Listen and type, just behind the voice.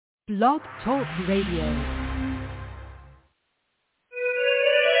Blog Talk Radio.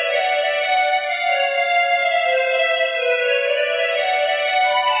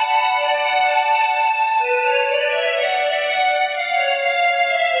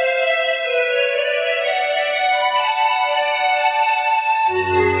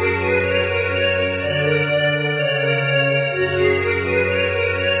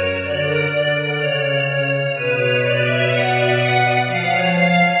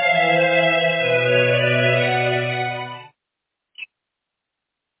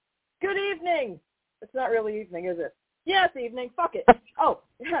 Evening, is it? Yes, evening. Fuck it. Oh,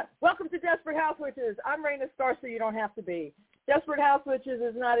 welcome to Desperate House Witches. I'm Raina Star, so you don't have to be. Desperate House Witches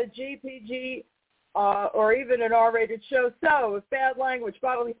is not a GPG or even an R-rated show. So if bad language,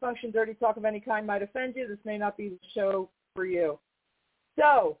 bodily function, dirty talk of any kind might offend you, this may not be the show for you.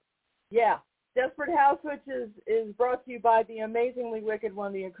 So, yeah, Desperate House Witches is brought to you by the amazingly wicked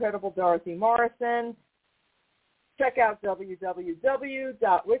one, the incredible Dorothy Morrison. Check out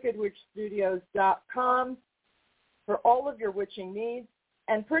www.wickedwitchstudios.com for all of your witching needs.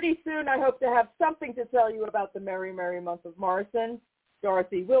 And pretty soon I hope to have something to tell you about the merry, merry month of Morrison.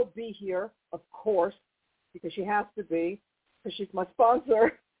 Dorothy will be here, of course, because she has to be, because she's my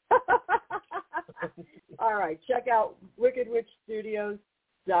sponsor. All right, check out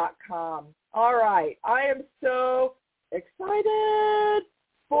wickedwitchstudios.com. All right, I am so excited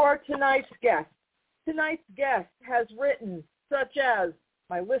for tonight's guest. Tonight's guest has written, such as,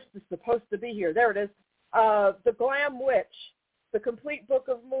 my list is supposed to be here, there it is, The Glam Witch, The Complete Book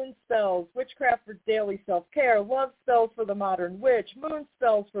of Moon Spells, Witchcraft for Daily Self-Care, Love Spells for the Modern Witch, Moon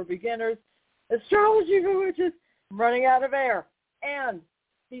Spells for Beginners, Astrology for Witches, I'm running out of air, and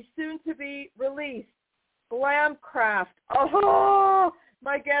the soon-to-be released Glamcraft. Oh,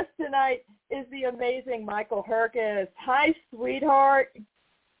 my guest tonight is the amazing Michael Herkes. Hi, sweetheart.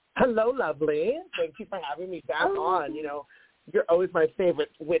 Hello, lovely. Thank you for having me back on. You know, you're always my favorite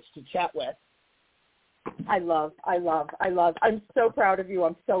witch to chat with. I love. I'm so proud of you.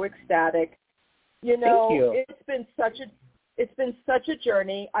 I'm so ecstatic. You know, Thank you. It's been such a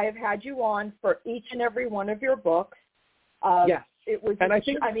journey. I have had you on for each and every one of your books. Yes. It was. And I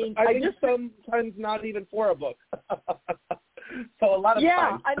think sometimes not even for a book. So a lot of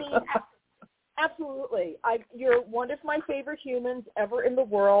times. I mean. Absolutely. You're one of my favorite humans ever in the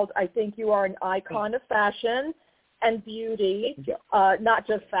world. I think you are an icon of fashion and beauty, not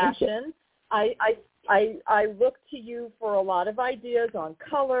just fashion. I look to you for a lot of ideas on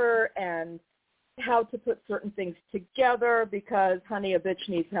color and how to put certain things together because, honey, a bitch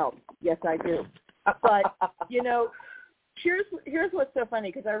needs help. Yes, I do. But, you know, here's what's so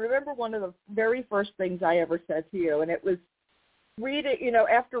funny, because I remember one of the very first things I ever said to you, and it was,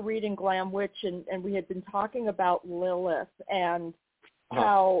 after reading Glam Witch, and we had been talking about Lilith and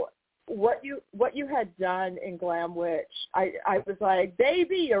how what you had done in Glam Witch, I was like,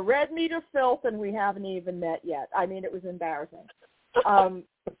 baby, you read me to filth, and we haven't even met yet. I mean, it was embarrassing. I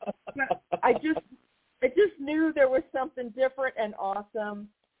just knew there was something different and awesome.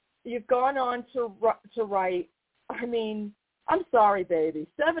 You've gone on to write. I mean, I'm sorry, baby.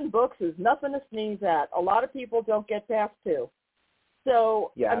 7 books is nothing to sneeze at. A lot of people don't get past 2.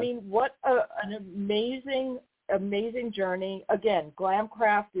 So, I mean, what an amazing, amazing journey. Again,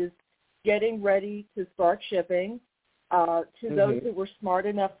 Glamcraft is getting ready to start shipping to those who were smart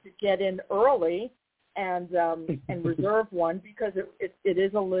enough to get in early and reserve one, because it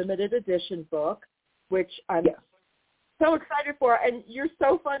is a limited edition book, which I'm so excited for. And you're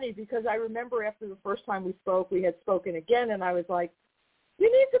so funny, because I remember after the first time we spoke, we had spoken again, and I was like, you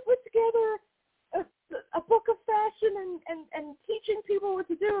need to put together a book of fashion and teaching people what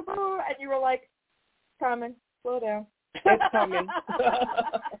to do, and you were like, coming, slow down. It's coming.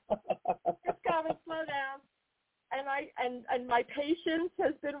 It's coming, slow down. And my patience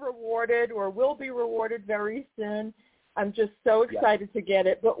has been rewarded, or will be rewarded very soon. I'm just so excited to get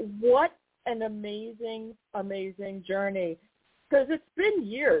it. But what an amazing, amazing journey. Because it's been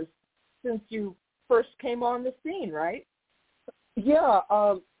years since you first came on the scene, right? Yeah,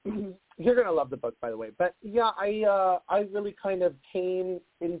 you're going to love the book, by the way. But, I really kind of came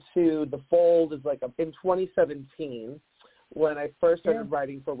into the fold in 2017 when I first started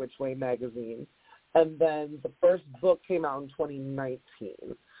writing for Witch Way magazine. And then the first book came out in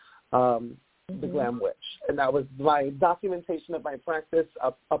 2019, The Glam Witch. And that was my documentation of my practice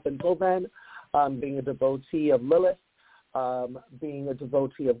up until then, being a devotee of Lilith, being a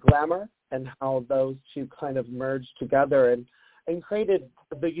devotee of glamour, and how those two kind of merged together and created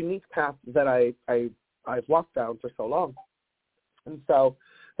the unique path that I've walked down for so long. And so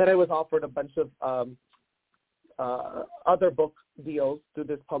then I was offered a bunch of other book deals through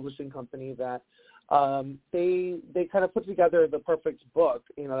this publishing company that they kind of put together the perfect book.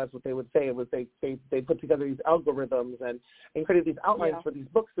 You know, that's what they would say. It was they put together these algorithms and created these outlines for these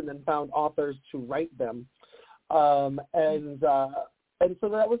books, and then found authors to write them. And so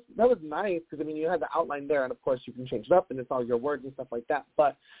that was nice, because I mean, you had the outline there, and of course you can change it up, and it's all your words and stuff like that.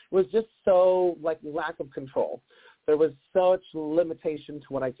 But it was just so like lack of control. There was such limitation to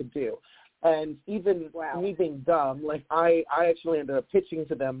what I could do. And even me being dumb, like I actually ended up pitching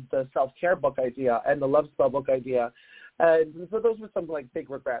to them the self-care book idea and the love spell book idea. And so those were some like big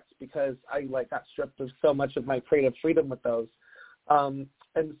regrets, because I like got stripped of so much of my creative freedom with those. And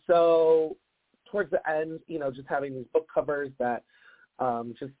so towards the end, you know, just having these book covers that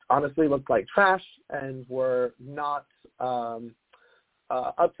just honestly looked like trash and were not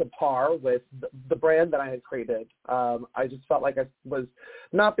up to par with the brand that I had created. I just felt like I was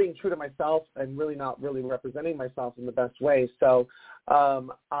not being true to myself and really not really representing myself in the best way. So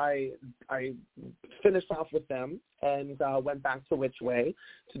I finished off with them and went back to Which Way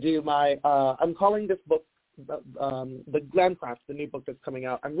to do my, I'm calling this book, the Glam Craft, the new book that's coming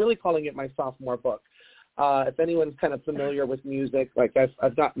out. I'm really calling it my sophomore book. If anyone's kind of familiar with music, like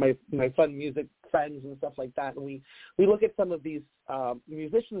I've got my fun music friends and stuff like that, and we look at some of these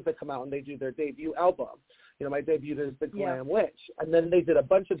musicians that come out and they do their debut album. You know, my debut is the Glam Witch, and then they did a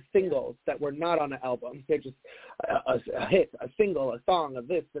bunch of singles that were not on an album. They're just a hit, a single, a song, a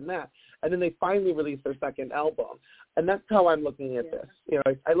this and that, and then they finally released their second album. And that's how I'm looking at this. You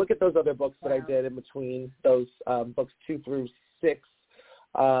know, I look at those other books that I did in between those books 2 through 6.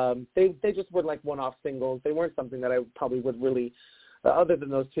 They just were like one-off singles. They weren't something that I probably would really, other than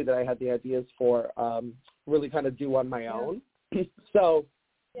those 2 that I had the ideas for, really kind of do on my own. So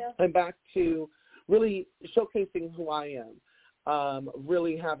I'm back to really showcasing who I am,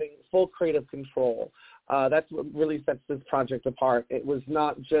 really having full creative control. That's what really sets this project apart. It was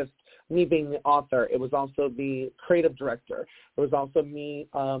not just me being the author. It was also the creative director. It was also me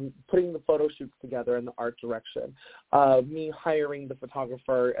putting the photo shoots together and the art direction, me hiring the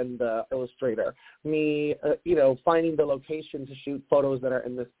photographer and the illustrator, me, finding the location to shoot photos that are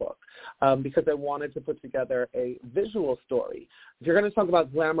in this book, because I wanted to put together a visual story. If you're going to talk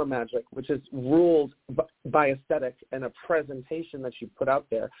about glamour magic, which is ruled by aesthetic and a presentation that you put out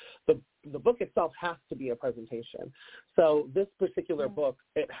there, the book itself has to be a presentation. So this particular book,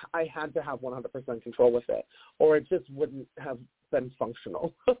 I had to have 100% control with it, or it just wouldn't have been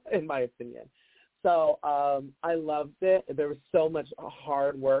functional, in my opinion. So I loved it. There was so much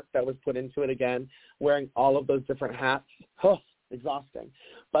hard work that was put into it, again, wearing all of those different hats. Oh, exhausting.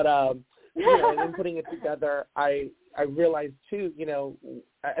 But, and then putting it together, I realized, too,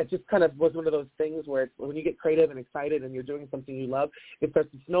 it just kind of was one of those things where when you get creative and excited and you're doing something you love, it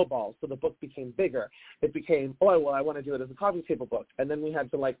starts to snowball. So the book became bigger. It became, I want to do it as a coffee table book. And then we had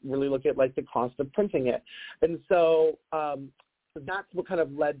to, really look at, the cost of printing it. And so that's what kind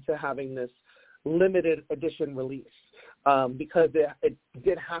of led to having this limited edition release, because it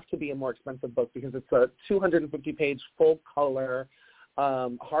did have to be a more expensive book, because it's a 250-page full-color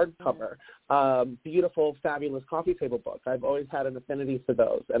hardcover, beautiful, fabulous coffee table book. I've always had an affinity for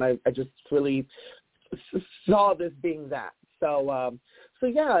those, and I just really saw this being that. So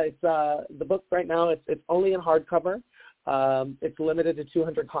it's the book right now. It's only in hardcover. It's limited to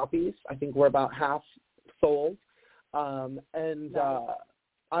 200 copies. I think we're about half sold, and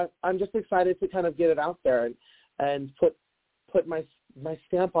I'm just excited to kind of get it out there and put my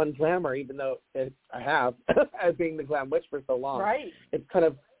stamp on glamour, even though I have as being the Glam Witch for so long. Right. It's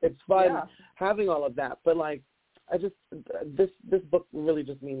fun having all of that, but this book really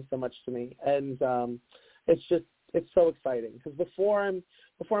just means so much to me, and it's so exciting, because before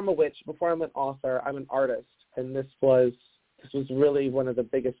I'm a witch, before I'm an author, I'm an artist, and this was really one of the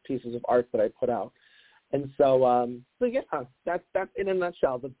biggest pieces of art that I put out. And so that's in a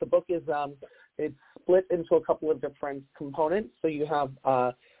nutshell. The book is it's split into a couple of different components. So you have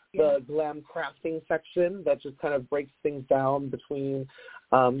the glam crafting section that just kind of breaks things down between,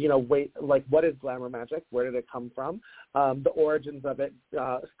 what is glamour magic? Where did it come from? The origins of it,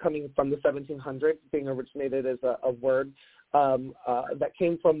 coming from the 1700s, being originated as a word that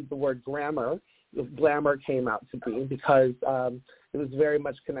came from the word glamour. Glamour came out to be because it was very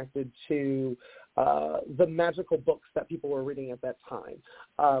much connected to the magical books that people were reading at that time.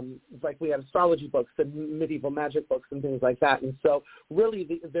 We had astrology books and medieval magic books and things like that. And so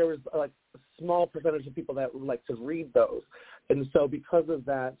really there was a small percentage of people that would like to read those. And so because of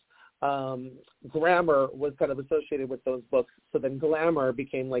that, grammar was kind of associated with those books. So then glamour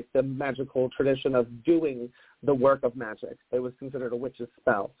became like the magical tradition of doing the work of magic. It was considered a witch's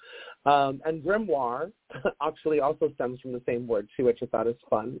spell. And grimoire actually also stems from the same word too, which I thought is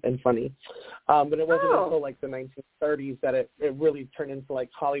fun and funny. But it wasn't until like the 1930s that it really turned into like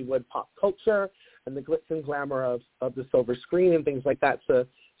Hollywood pop culture and the glitz and glamour of the silver screen and things like that to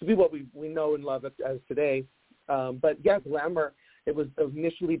be what we know and love as today. But yeah, glamour, it was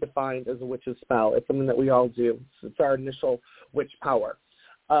initially defined as a witch's spell. It's something that we all do. It's our initial witch power.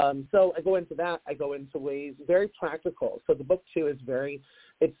 So I go into that. I go into ways very practical. So the book too is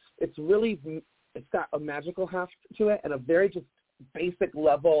it's got a magical heft to it and a very just basic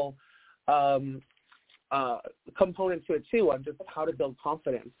level component to it too on just how to build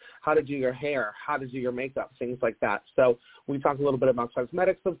confidence, how to do your hair, how to do your makeup, things like that. So we talk a little bit about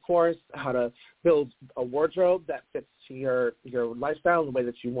cosmetics, of course, how to build a wardrobe that fits to your lifestyle, the way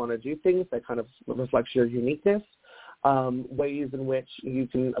that you want to do things that kind of reflects your uniqueness, ways in which you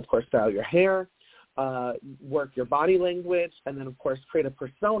can, of course, style your hair, work your body language, and then, of course, create a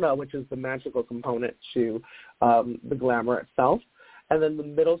persona, which is the magical component to the glamour itself. And then the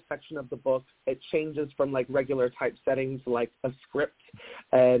middle section of the book, it changes from like regular typesetting to like a script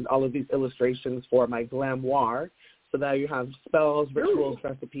and all of these illustrations for my glamoire. So now you have spells, rituals,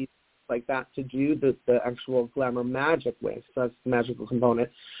 recipes, like that to do the actual glamour magic with. So that's the magical component.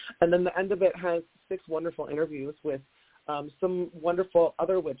 And then the end of it has 6 wonderful interviews with some wonderful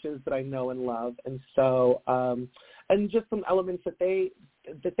other witches that I know and love. And so, and just some elements that they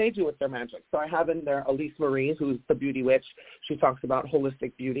do with their magic. So I have in there Elise Marie, who's the beauty witch. She talks about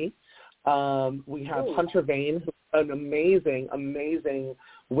holistic beauty. We have Hunter Vane, who's an amazing, amazing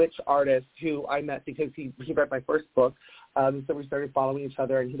witch artist who I met because he read my first book. So we started following each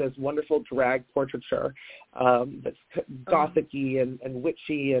other, and he does wonderful drag portraiture that's gothic-y and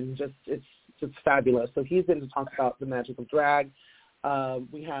witchy, and just it's fabulous. So he's in to talk about the magic of drag.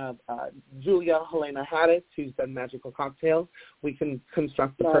 We have Julia Helena Haddis, who's done magical cocktails. We can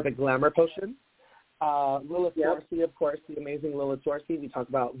construct the perfect glamour potion. Lilith Dorsey, of course, the amazing Lilith Dorsey. We talk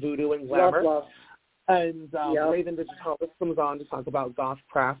about voodoo and glamour. Love. And Raven Digitalis comes on to talk about goth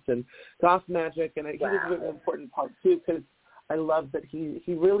craft and goth magic. And he was an important part, too, because I love that he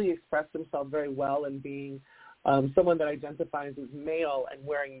really expressed himself very well in being someone that identifies as male and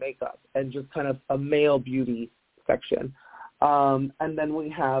wearing makeup and just kind of a male beauty section. And then we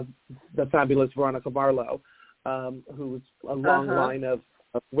have the fabulous Veronica Barlow, who's a long line of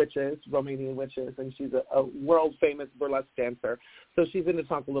witches, Romanian witches, and she's a world-famous burlesque dancer. So she's going to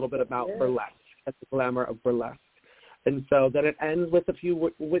talk a little bit about burlesque and the glamour of burlesque. And so then it ends with a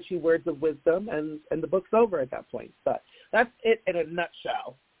few witchy words of wisdom, and the book's over at that point. But that's it in a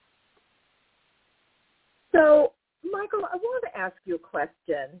nutshell. So, Michael, I wanted to ask you a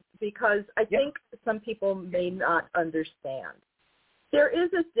question because I think some people may not understand. There is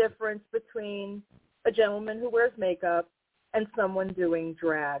a difference between a gentleman who wears makeup and someone doing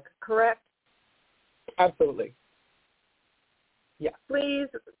drag, correct? Absolutely. Yeah. Please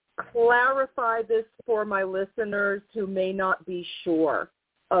clarify this for my listeners who may not be sure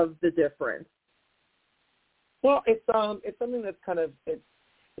of the difference. Well, it's something that's kind of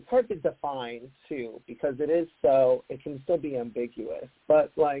it's hard to define too, because it can still be ambiguous.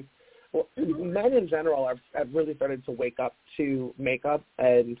 But like, men in general have really started to wake up to makeup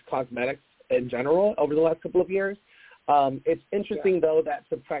and cosmetics in general over the last couple of years. It's interesting, though, that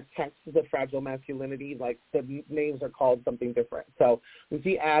to protect the fragile masculinity, like the names are called something different. So we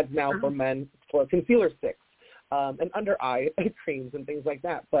see ads now for men for concealer sticks and under eye creams and things like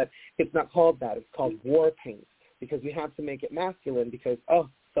that. But it's not called that. It's called war paint because we have to make it masculine because,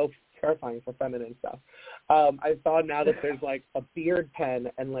 so terrifying for feminine stuff. I saw now that there's like a beard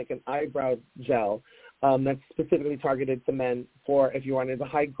pen and like an eyebrow gel that's specifically targeted to men for if you wanted to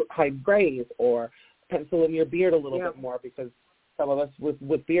hide grays or pencil in your beard a little bit more, because some of us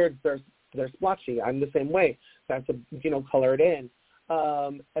with beards, they're splotchy. I'm the same way. So I have to, color it in.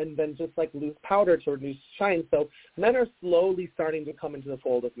 And then just like loose powder to reduce shine. So men are slowly starting to come into the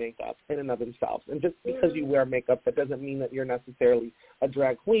fold of makeup in and of themselves. And just because you wear makeup, that doesn't mean that you're necessarily a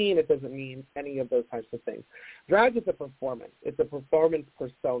drag queen. It doesn't mean any of those types of things. Drag is a performance. It's a performance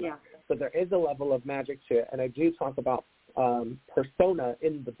persona. Yeah. So there is a level of magic to it. And I do talk about persona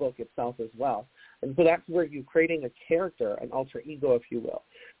in the book itself as well. And so that's where you're creating a character, an alter ego, if you will.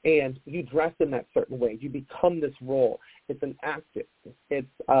 And you dress in that certain way. You become this role. It's an act. It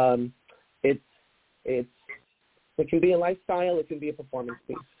can be a lifestyle. It can be a performance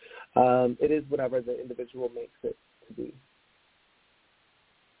piece. It is whatever the individual makes it to be.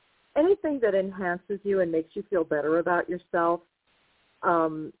 Anything that enhances you and makes you feel better about yourself,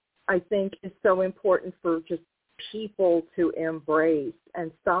 I think is so important for just people to embrace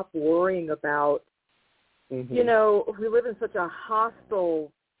and stop worrying about, you know, we live in such a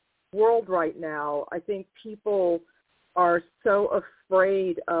hostile world right now. I think people are so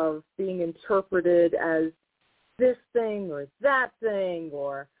afraid of being interpreted as this thing or that thing,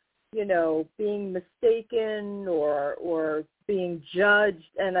 or, you know, being mistaken or being judged.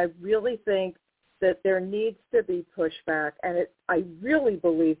 And I really think that there needs to be pushback, and I really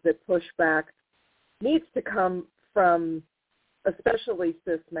believe that pushback needs to come from especially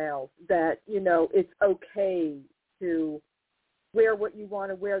cis males, that, you know, it's okay to wear what you want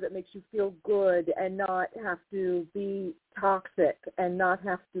to wear that makes you feel good and not have to be toxic and not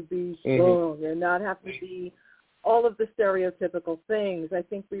have to be strong and not have to be all of the stereotypical things. I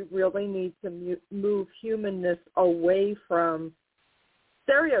think we really need to move humanness away from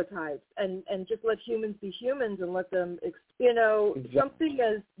stereotypes and just let humans be humans and let them, you know, something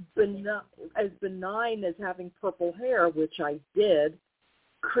as benign as having purple hair, which I did,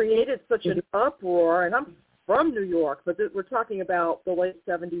 created such an uproar. And I'm from New York, but we're talking about the late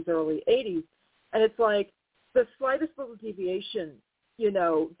 70s, early 80s. And it's like the slightest little deviation, you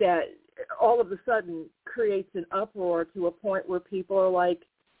know, that all of a sudden creates an uproar to a point where people are like,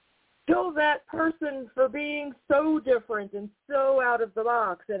 kill that person for being so different and so out of the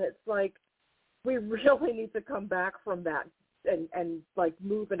box. And it's like, we really need to come back from that and like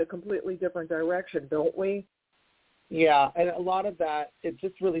move in a completely different direction, don't we? Yeah, and a lot of that, it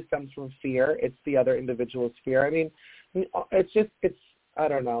just really stems from fear. It's the other individual's fear. I mean, I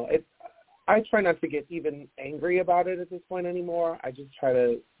don't know. I try not to get even angry about it at this point anymore. I just try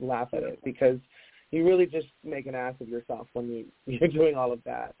to laugh at it, because you really just make an ass of yourself when you're doing all of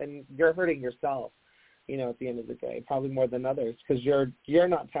that. And you're hurting yourself, you know, at the end of the day, probably more than others, because you're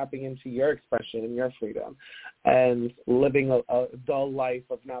not tapping into your expression and your freedom. And living a dull life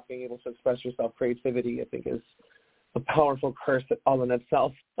of not being able to express yourself, creativity, I think, is a powerful curse all in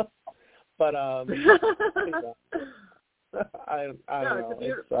itself. But I don't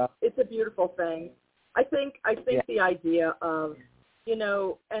know. It's a beautiful thing. I think the idea of, you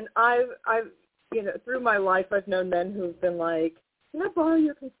know, and I've you know, through my life, I've known men who've been like, can I borrow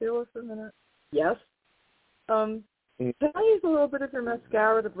your concealer for a minute? Yes. Can I use a little bit of your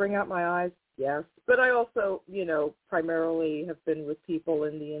mascara to bring out my eyes? Yes. But I also, you know, primarily have been with people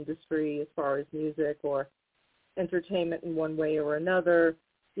in the industry as far as music or entertainment in one way or another,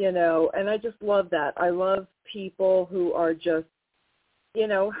 you know, and I just love that. I love people who are just, you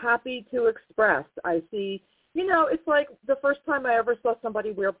know, happy to express. I see, you know, it's like the first time I ever saw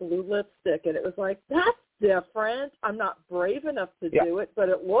somebody wear blue lipstick, and it was like, that's different. I'm not brave enough to do it, but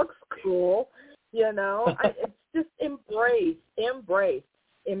it looks cool, you know. It's just embrace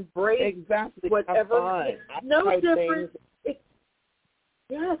exactly. Whatever. It's no different.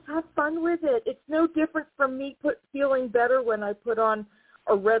 Yes, have fun with it. It's no different from me feeling better when I put on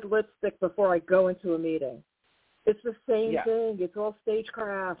a red lipstick before I go into a meeting. It's the same thing. It's all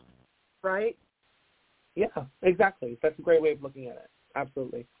stagecraft, right? Yeah, exactly. That's a great way of looking at it.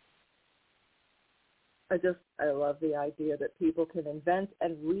 Absolutely. I love the idea that people can invent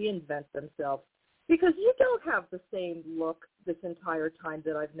and reinvent themselves, because you don't have the same look this entire time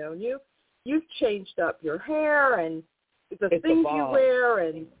that I've known you. You've changed up your hair and the things you wear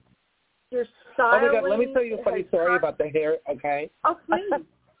and your styling. Oh my God, let me tell you a funny story about the hair, okay? Oh, please.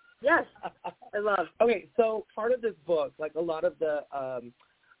 Yes, I love. Okay, so part of this book, like a lot of the,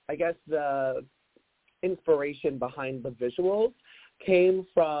 I guess the inspiration behind the visuals came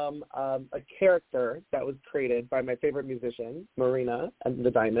from a character that was created by my favorite musician, Marina and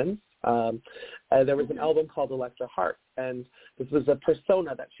the Diamonds. There was an album called Electra Heart, and this was a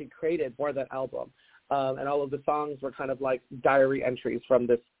persona that she created for that album. And all of the songs were kind of like diary entries from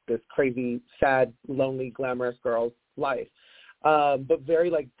this crazy, sad, lonely, glamorous girl's life. But very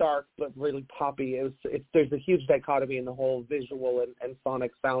like dark, but really poppy. There's a huge dichotomy in the whole visual and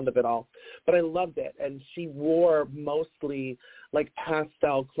sonic sound of it all. But I loved it. And she wore mostly like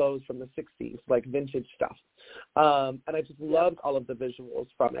pastel clothes from the 60s, like vintage stuff. And I just loved all of the visuals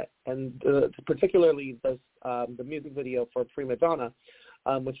from it. And particularly the music video for Prima Donna,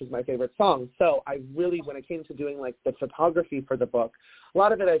 which is my favorite song. So I really, when it came to doing like the photography for the book, a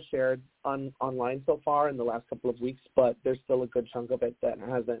lot of it I've shared online so far in the last couple of weeks, but there's still a good chunk of it that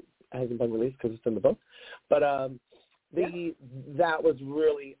hasn't been released because it's in the book. But that was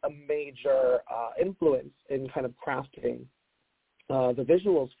really a major influence in kind of crafting the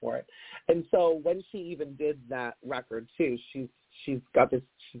visuals for it. And so when she even did that record too, she's got this,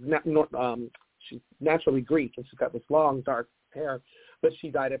 she's naturally Greek, and she's got this long dark hair, but she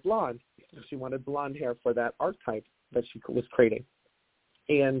dyed it blonde. She wanted blonde hair for that archetype that she was creating.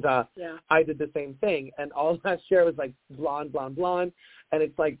 And I did the same thing. And all last year was like blonde. And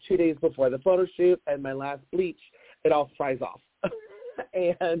it's like 2 days before the photo shoot and my last bleach, it all fries off.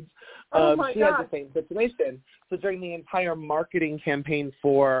 And she had the same situation. So during the entire marketing campaign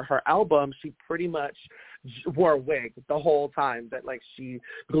for her album, she pretty much wore a wig the whole time that like she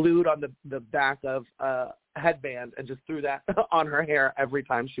glued on the back of a headband and just threw that on her hair every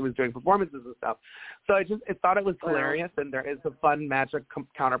time she was doing performances and stuff. So I thought it was hilarious, and there is a fun magic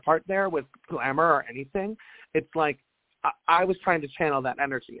counterpart there with glamour or anything. It's like I was trying to channel that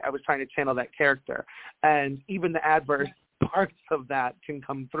energy. I was trying to channel that character, and even the adverse parts of that can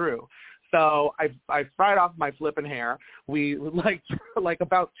come through. So I fried off my flipping hair. We like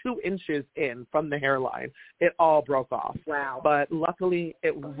about 2 inches in from the hairline, it all broke off. Wow. But luckily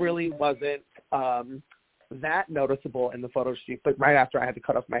it really wasn't that noticeable in the photo shoot. But right after I had to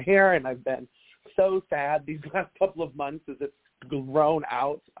cut off my hair, and I've been so sad these last couple of months as it's grown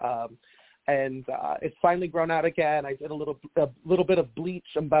out. And it's finally grown out again. I did a little bit of bleach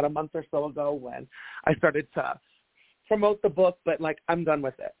about a month or so ago when I started to promote the book, but like I'm done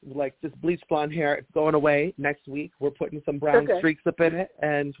with it. Like this bleach blonde hair, it's going away next week. We're putting some brown streaks up in it,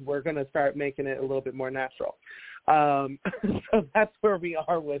 and we're going to start making it a little bit more natural. So that's where we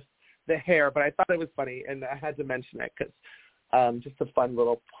are with the hair, but I thought it was funny, and I had to mention it because just a fun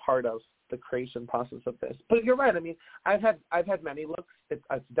little part of the creation process of this. But you're right. I mean, I've had many looks. It's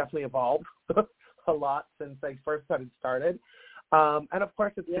definitely evolved a lot since I first started. And of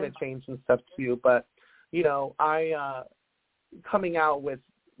course it's going to change and stuff too, but you know, I coming out with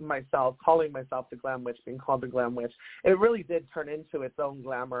myself, calling myself the Glam Witch, being called the Glam Witch, it really did turn into its own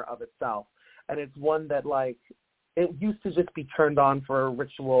glamour of itself. And it's one that, like, it used to just be turned on for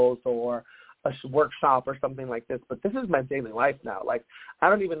rituals or a workshop or something like this, but this is my daily life now. Like, I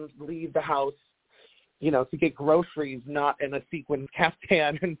don't even leave the house, you know, to get groceries not in a sequin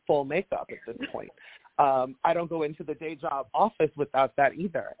caftan and full makeup at this point. I don't go into the day job office without that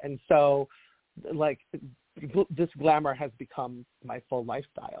either. And so, like, this glamour has become my full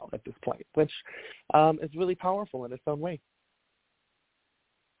lifestyle at this point, which is really powerful in its own way.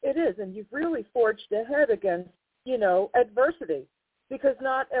 It is, and you've really forged ahead against, you know, adversity, because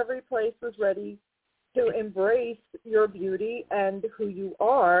not every place was ready to embrace your beauty and who you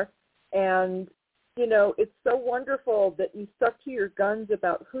are. And, you know, it's so wonderful that you stuck to your guns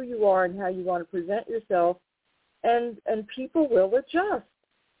about who you are and how you want to present yourself, and people will adjust.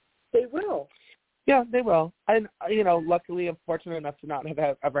 They will. Yeah, they will. And, you know, luckily I'm fortunate enough to not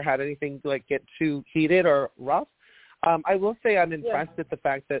have ever had anything like get too heated or rough. I will say I'm impressed at the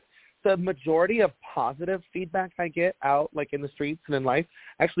fact that the majority of positive feedback I get out, like in the streets and in life,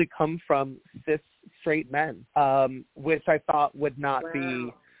 actually come from cis straight men, which I thought would not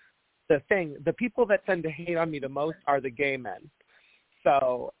be the thing. The people that tend to hate on me the most are the gay men.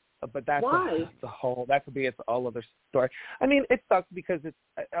 So, but that's the whole, that could be its all other story. I mean, it sucks because it's,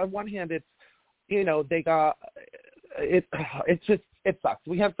 on one hand, it's, you know, they got, it sucks.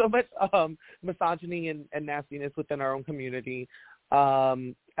 We have so much misogyny and nastiness within our own community.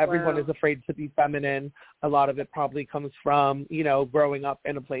 Everyone is afraid to be feminine. A lot of it probably comes from, you know, growing up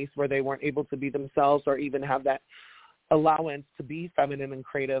in a place where they weren't able to be themselves or even have that allowance to be feminine and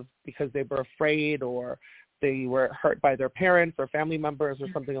creative because they were afraid or they were hurt by their parents or family members or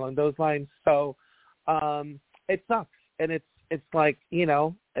something along those lines. So it sucks. And it's like, you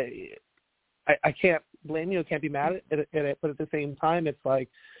know, I can't blame you. I can't be mad at it. But at the same time, it's like,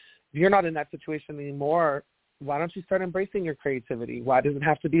 if you're not in that situation anymore, why don't you start embracing your creativity? Why does it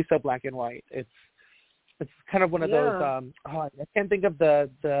have to be so black and white? It's kind of one of those. I can't think of the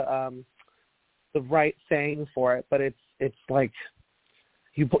right saying for it, but it's like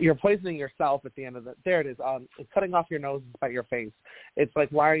you're poisoning yourself at the end of it. There it is. Cutting off your nose by your face. It's like,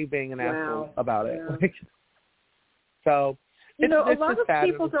 why are you being an asshole about it? Like, so. You know, a lot of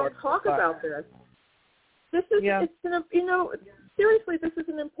people don't talk about this. This is, it's you know, seriously, this is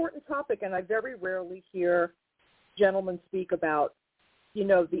an important topic, and I very rarely hear gentlemen speak about, you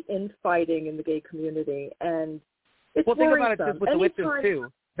know, the infighting in the gay community, and it's well, worrisome. Think about it just with the witches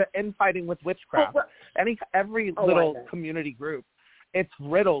too. The infighting with witchcraft. Every little community group, it's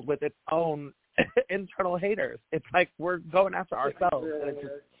riddled with its own internal haters. It's like we're going after ourselves, and it's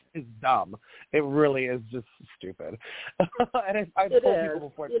just. Is dumb. It really is just stupid. And I've told people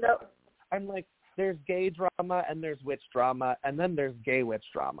before, you know, I'm like, there's gay drama and there's witch drama and then there's gay witch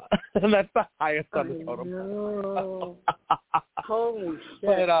drama. And that's the highest on the totem. Holy shit.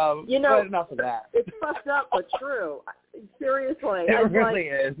 But, you know, but enough of that. It's fucked up but true. Seriously. It really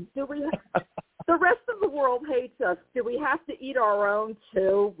is. Do we the rest of the world hates us. Do we have to eat our own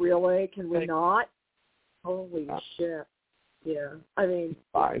too? Really? Can we not? Holy shit. Yeah. I mean,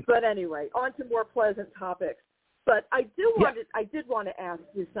 fine. But anyway, on to more pleasant topics. But I did want to ask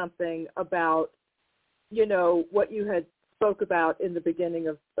you something about, you know, what you had spoke about in the beginning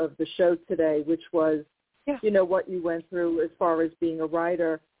of the show today, which was, you know, what you went through as far as being a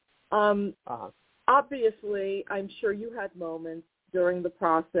writer. Obviously, I'm sure you had moments during the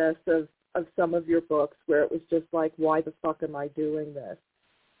process of some of your books where it was just like, why the fuck am I doing this?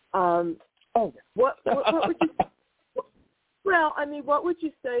 What would you? Well, I mean, what would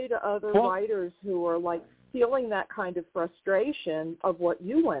you say to other writers who are like feeling that kind of frustration of what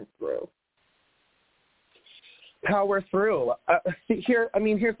you went through? Power through. Here's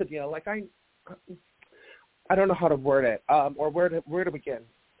the deal. Like I don't know how to word it, or where to begin.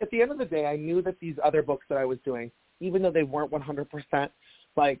 At the end of the day, I knew that these other books that I was doing, even though they weren't 100%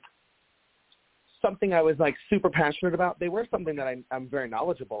 like something I was like super passionate about, they were something that I'm very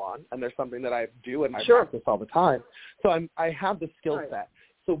knowledgeable on, and there's something that I do in my practice all the time. So I have the skill set.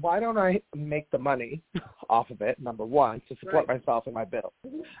 So why don't I make the money off of it, number one, to support myself and my bills?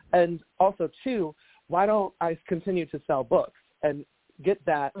 And also, two, why don't I continue to sell books and get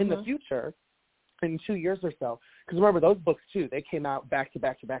that in the future in 2 years or so? Because remember, those books, too, they came out back to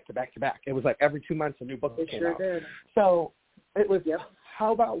back to back to back to back. It was like every 2 months a new book came out. Did. So it was,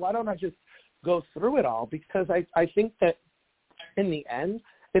 how about, why don't I just go through it all? Because I think that in the end,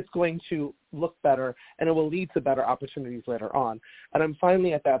 it's going to look better and it will lead to better opportunities later on. And I'm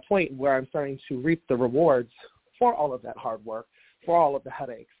finally at that point where I'm starting to reap the rewards for all of that hard work, for all of the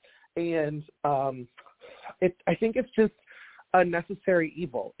headaches. And I think it's just a necessary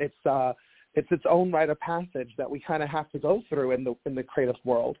evil. It's its own rite of passage that we kind of have to go through in the creative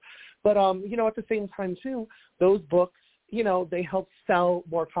world. But, you know, at the same time, too, those books, you know, they helped sell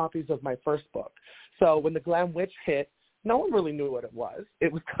more copies of my first book. So when the Glam Witch hit, no one really knew what it was.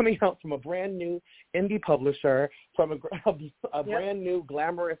 It was coming out from a brand new indie publisher, from a brand new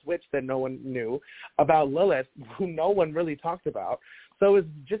glamorous witch that no one knew about, Lilith, who no one really talked about. So it was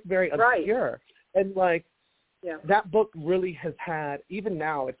just very obscure. And, like, that book really has had, even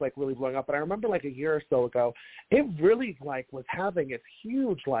now it's, like, really blowing up. But I remember, like, a year or so ago, it really, like, was having its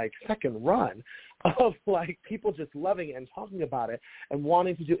huge, like, second run of, like, people just loving it and talking about it and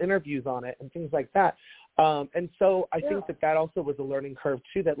wanting to do interviews on it and things like that. And so I think that also was a learning curve,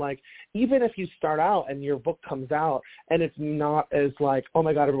 too, that, like, even if you start out and your book comes out and it's not as, like, oh,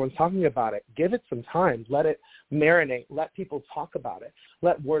 my God, everyone's talking about it, give it some time. Let it marinate. Let people talk about it.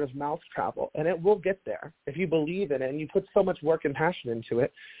 Let word of mouth travel, and it will get there if you believe in it and you put so much work and passion into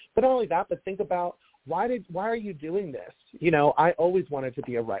it. But not only that, but think about why are you doing this? You know, I always wanted to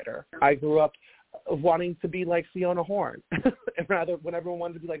be a writer. I grew up wanting to be like Fiona Horn. And rather, when everyone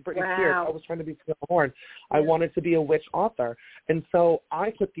wanted to be like Britney Spears, I was trying to be Fiona Horn. I wanted to be a witch author. And so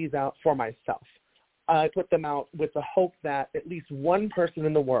I put these out for myself. I put them out with the hope that at least one person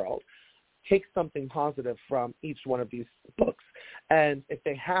in the world takes something positive from each one of these books. And if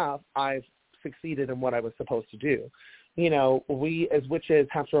they have, I've succeeded in what I was supposed to do. You know, we as witches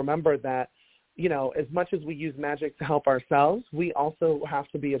have to remember that, you know, as much as we use magic to help ourselves, we also have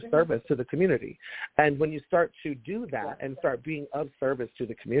to be of service to the community. And when you start to do that and start being of service to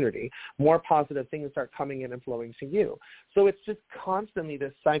the community, more positive things start coming in and flowing to you. So it's just constantly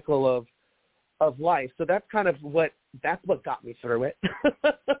this cycle of life. So that's kind of what got me through it,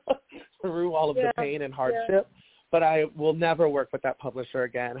 through all of the pain and hardship. But I will never work with that publisher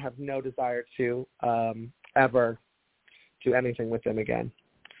again. I have no desire to ever do anything with them again.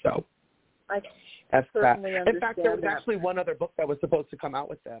 So that's that. In fact, there was actually one other book that was supposed to come out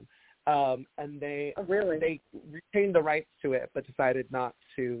with them, and they retained the rights to it, but decided not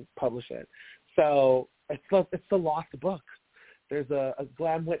to publish it. So it's the lost book. There's a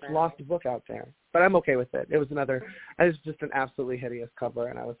Glam Witch lost book out there, but I'm okay with it. It was just an absolutely hideous cover,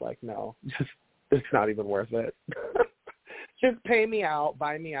 and I was like, no, it's not even worth it. Just pay me out,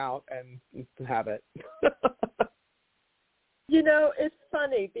 buy me out, and have it. You know, it's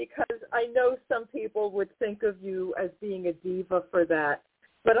funny because I know some people would think of you as being a diva for that,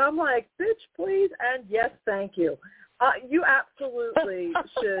 but I'm like, bitch, please, and yes, thank you. You absolutely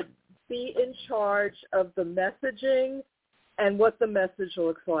should be in charge of the messaging and what the message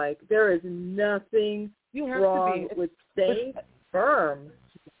looks like. There is nothing wrong with staying firm.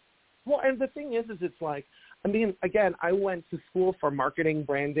 Well, and the thing is it's like, I mean, again, I went to school for marketing,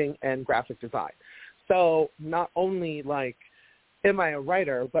 branding, and graphic design. So not only, like, am I a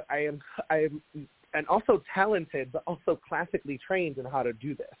writer, but I am and also talented, but also classically trained in how to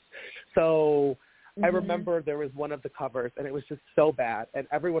do this. So I remember there was one of the covers, and it was just so bad. And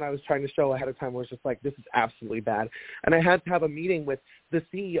everyone I was trying to show ahead of time was just like, this is absolutely bad. And I had to have a meeting with the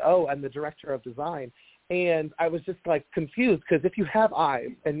CEO and the director of design. And I was just like confused because if you have eyes,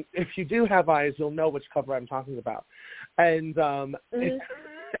 and if you do have eyes, you'll know which cover I'm talking about. And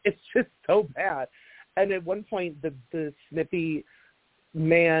it's just so bad. And at one point, the snippy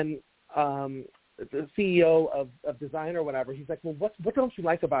man, the CEO of design or whatever, he's like, well, what don't you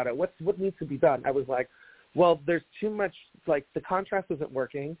like about it? What needs to be done? I was like, well, there's too much, like the contrast isn't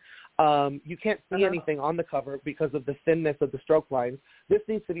working. You can't see anything on the cover because of the thinness of the stroke lines. This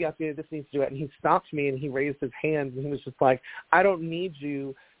needs to be updated. This needs to do it. And he stopped me and he raised his hand and he was just like, I don't need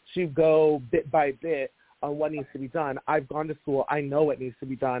you to go bit by bit on what needs to be done. I've gone to school. I know what needs to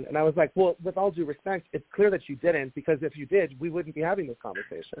be done. And I was like, well, with all due respect, it's clear that you didn't, because if you did, we wouldn't be having this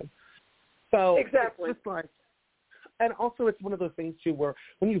conversation. So exactly. It's just like, and also it's one of those things, too, where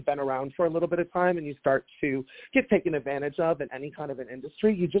when you've been around for a little bit of time and you start to get taken advantage of in any kind of an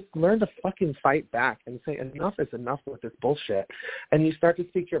industry, you just learn to fucking fight back and say enough is enough with this bullshit. And you start to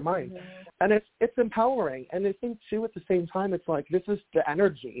speak your mind. Mm-hmm. And it's empowering. And I think, too, at the same time, it's like this is the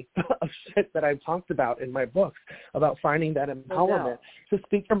energy of shit that I've talked about in my books about finding that empowerment to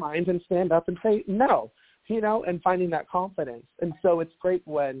speak your mind and stand up and say no, and finding that confidence. And so it's great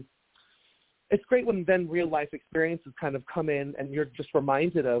when then real life experiences kind of come in and you're just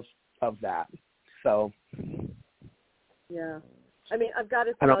reminded of that. So. Yeah. I mean, I've got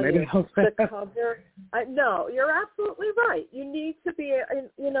to tell you, the cover, no, you're absolutely right. You need to be,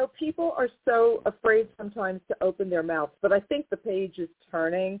 people are so afraid sometimes to open their mouths, but I think the page is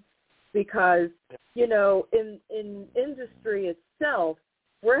turning because, in industry itself,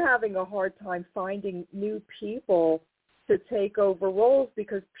 we're having a hard time finding new people to take over roles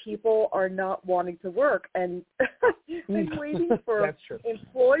because people are not wanting to work, and I'm waiting for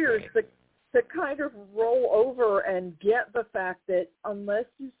employers to kind of roll over and get the fact that unless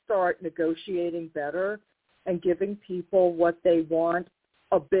you start negotiating better and giving people what they want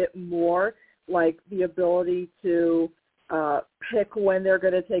a bit more, like the ability to pick when they're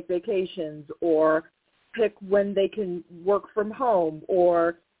going to take vacations or pick when they can work from home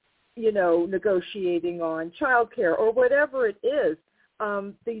or negotiating on childcare or whatever it is,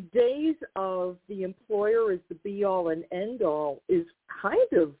 the days of the employer is the be-all and end-all is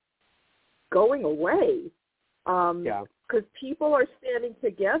kind of going away. Because people are standing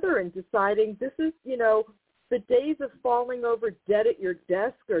together and deciding this is, the days of falling over dead at your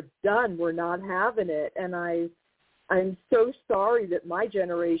desk are done. We're not having it. And I'm so sorry that my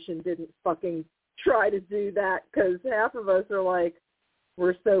generation didn't fucking try to do that, because half of us are like,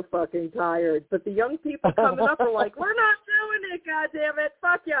 we're so fucking tired. But the young people coming up are like, we're not doing it, goddammit,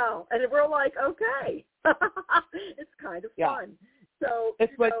 fuck y'all. And we're like, okay. It's kind of fun. So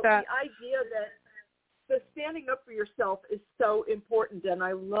it's like that. The idea that the standing up for yourself is so important, and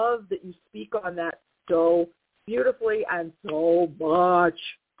I love that you speak on that so beautifully and so much.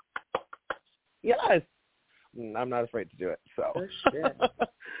 Yes. I'm not afraid to do it. So oh, shit.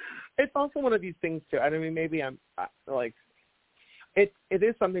 It's also one of these things, too. I mean, maybe I'm like, it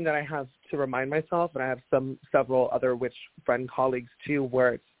is something that I have to remind myself, and I have several other witch friend colleagues too,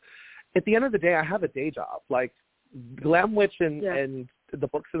 where it's at the end of the day, I have a day job. Like Glam Witch and the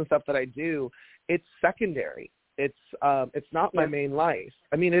books and stuff that I do, it's secondary. It's not my main life.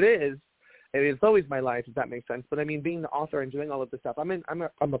 I mean, it is. It's always my life, if that makes sense. But I mean, being the author and doing all of this stuff, I'm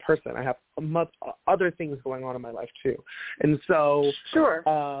a person. I have other things going on in my life too, and so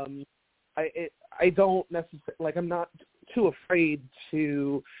I don't necessarily, like, I'm not too afraid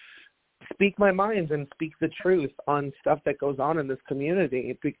to speak my mind and speak the truth on stuff that goes on in this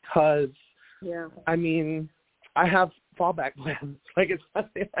community, because I mean, I have fallback plans. Like, it's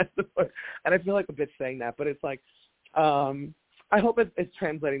not the and I feel like a bitch saying that, but it's like, I hope it's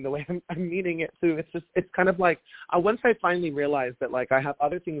translating the way I'm meaning it to. It's kind of like, once I finally realized that, like, I have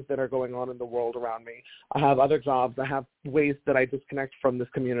other things that are going on in the world around me. I have other jobs. I have ways that I disconnect from this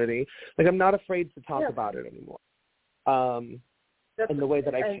community. Like, I'm not afraid to talk about it anymore. In the way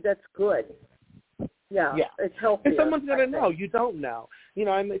that I can. And that's good. Yeah. It's healthy. If someone's going to know, you don't know.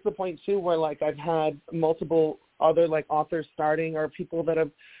 I'm at the point, too, where, like, I've had multiple other, like, authors starting, or people that have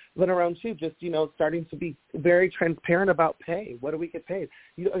been around, too, just, starting to be very transparent about pay. What do we get paid?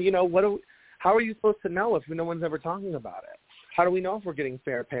 How are you supposed to know if no one's ever talking about it? How do we know if we're getting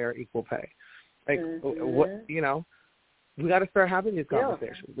fair pay or equal pay? Like, what, we got to start having these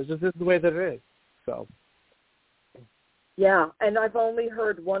conversations. This is the way that it is. So. Yeah, and I've only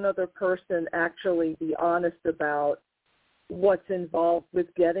heard one other person actually be honest about what's involved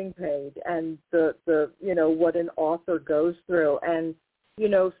with getting paid and the what an author goes through. And,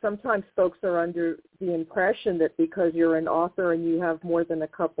 sometimes folks are under the impression that because you're an author and you have more than a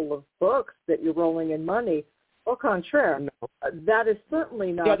couple of books that you're rolling in money. Au contraire. No. That is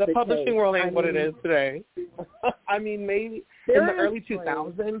certainly not the the publishing case. world ain't what it is today. I mean, maybe in the early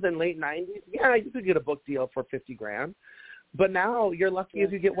 2000s and late 90s, yeah, you could get a book deal for $50,000. But now you're lucky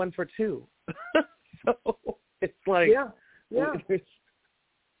if you get one for $2. So it's like, it's,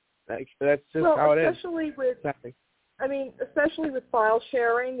 like, that's just how it is. Especially with, exactly. Especially with file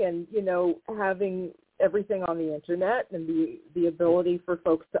sharing and, having everything on the internet and the ability for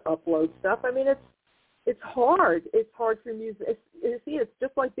folks to upload stuff. It's hard. It's hard for music. It's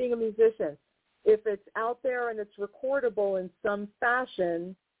just like being a musician. If it's out there and it's recordable in some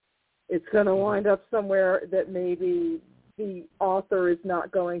fashion, it's going to wind up somewhere that maybe the author is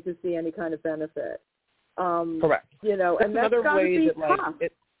not going to see any kind of benefit. Correct. And that's another got to way be that, like, tough.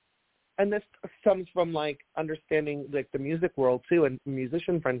 And this comes from, like, understanding, like, the music world too, and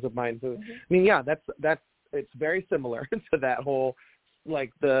musician friends of mine. So, that's it's very similar to that whole,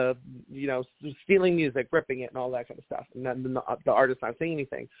 like, the stealing music, ripping it, and all that kind of stuff. And then the artist not saying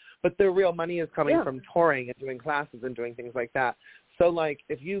anything, but the real money is coming from touring and doing classes and doing things like that. So, like,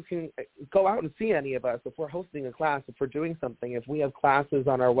 if you can go out and see any of us, if we're hosting a class, if we're doing something, if we have classes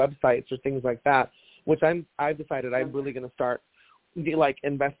on our websites or things like that, which I've decided I'm really going to start, like,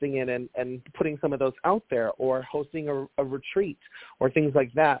 investing in and putting some of those out there, or hosting a retreat or things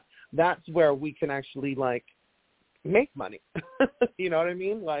like that. That's where we can actually, like, make money. You know what I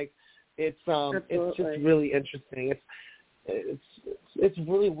mean? Like, it's just really interesting. It's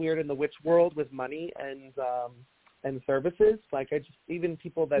really weird in the witch world with money and services. Like, even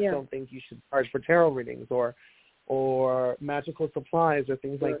people that don't think you should charge for tarot readings or magical supplies or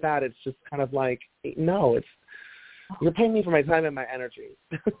things like that. It's just kind of like, no, you're paying me for my time and my energy.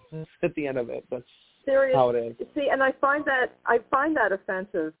 At the end of it, that's how it is. See, and I find that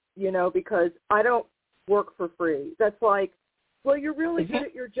offensive, because I don't work for free. That's like, well, you're really good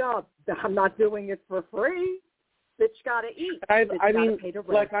at your job. I'm not doing it for free. Bitch got to eat. Pay the rent.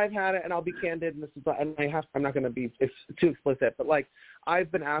 Like, I've had it, and I'll be candid, and I'm not going to be too explicit, but, like, I've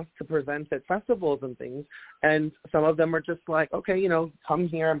been asked to present at festivals and things, and some of them are just like, okay, come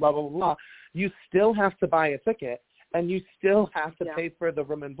here and blah, blah, blah, blah. You still have to buy a ticket, and you still have to pay for the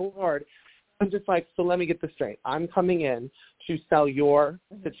room and board. I'm just like, so let me get this straight. I'm coming in to sell your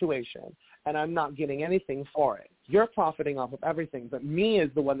situation, and I'm not getting anything for it. You're profiting off of everything, but me as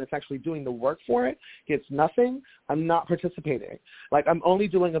the one that's actually doing the work for it gets nothing. I'm not participating. Like, I'm only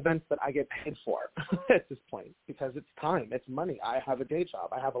doing events that I get paid for at this point, because it's time, it's money. I have a day job.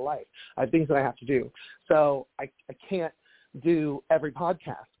 I have a life. I have things that I have to do. So I can't do every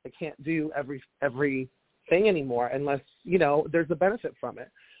podcast. I can't do every thing anymore unless, there's a benefit from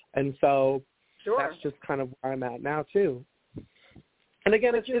it. And so that's just kind of where I'm at now too. And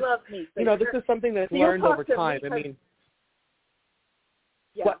again, but love me, this is something that's learned over time.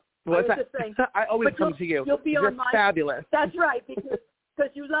 What's that? I always come to you. You're fabulous. That's right, because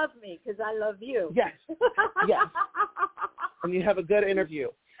you love me, because I love you. Yes. And you have a good interview.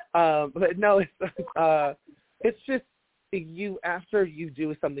 But no, it's just after you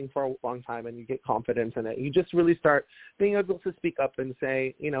do something for a long time and you get confidence in it, you just really start being able to speak up and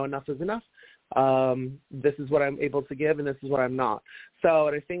say, enough is enough. This is what I'm able to give, and this is what I'm not. So,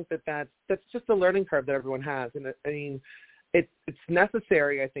 and I think that's just a learning curve that everyone has. And it's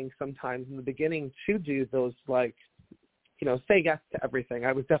necessary, I think, sometimes in the beginning to do those, like, say yes to everything.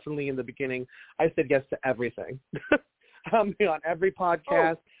 I was definitely in the beginning, I said yes to everything. I'll be on every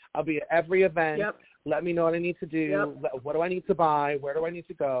podcast. I'll be at every event. Yep. Let me know what I need to do. What do I need to buy? Where do I need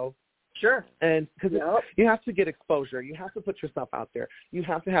to go? Sure. And because you have to get exposure. You have to put yourself out there. You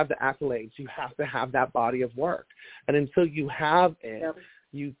have to have the accolades. You have to have that body of work. And until you have it,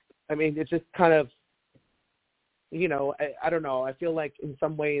 it's just kind of, I don't know. I feel like in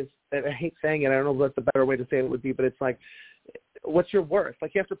some ways, I hate saying it. I don't know what the better way to say it would be, but it's like, what's your worth?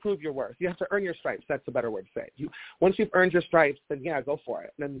 Like, you have to prove your worth. You have to earn your stripes. That's a better way to say it. Once you've earned your stripes, then go for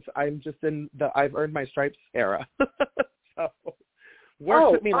it. And I'm just in I've earned my stripes era. So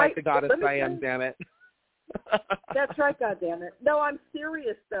worship me like the goddess I am, damn it. That's right, goddamn it. No, I'm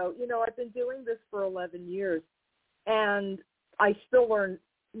serious, though. I've been doing this for 11 years, and I still learn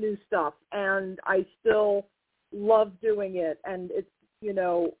new stuff, and I still love doing it. And it's,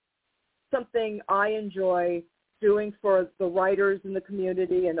 something I enjoy doing for the writers in the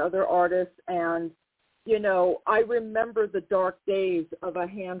community and other artists. And, I remember the dark days of a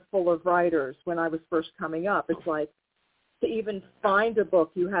handful of writers when I was first coming up. It's like, to even find a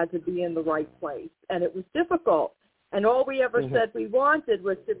book, you had to be in the right place. And it was difficult. And all we ever said we wanted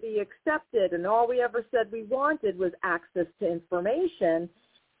was to be accepted. And all we ever said we wanted was access to information.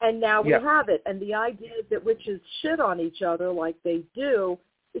 And now we have it. And the idea that witches shit on each other like they do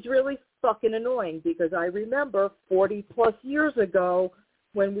is really fucking annoying because I remember 40 plus years ago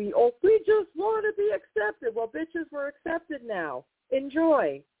when we just want to be accepted. Well, bitches, we're accepted now.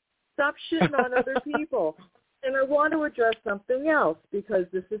 Enjoy. Stop shitting on other people. And I want to address something else because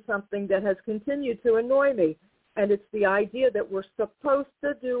this is something that has continued to annoy me. And it's the idea that we're supposed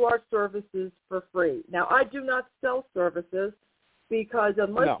to do our services for free. Now, I do not sell services because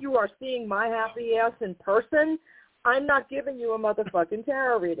unless you are seeing my happy ass in person, I'm not giving you a motherfucking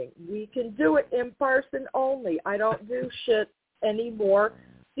tarot reading. We can do it in person only. I don't do shit anymore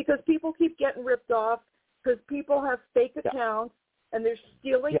because people keep getting ripped off because people have fake accounts and they're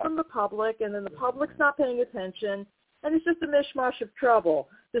stealing from the public, and then the public's not paying attention, and it's just a mishmash of trouble.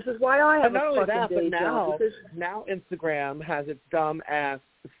 This is why I have a fucking day job. Now Instagram has its dumb-ass,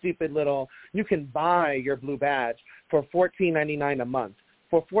 stupid little, you can buy your blue badge for $14.99 a month.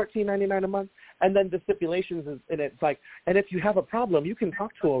 For $14.99 a month, and then the stipulations is, and it's like, and if you have a problem, you can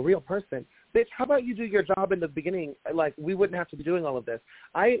talk to a real person. Bitch, how about you do your job in the beginning? Like, we wouldn't have to be doing all of this.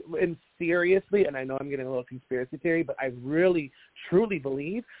 I am seriously, and I know I'm getting a little conspiracy theory, but I really, truly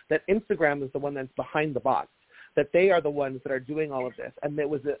believe that Instagram is the one that's behind the bots, that they are the ones that are doing all of this. And it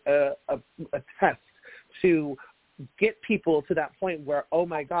was a test to get people to that point where, oh,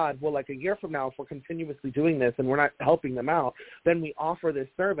 my God, well, like a year from now, if we're continuously doing this and we're not helping them out, then we offer this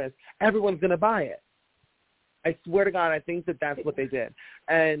service, everyone's going to buy it. I swear to God, I think that that's what they did.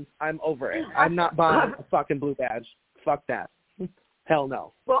 And I'm over it. I'm not buying a fucking blue badge. Fuck that. Hell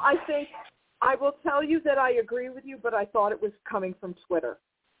no. Well, I think I will tell you that I agree with you, but I thought it was coming from Twitter.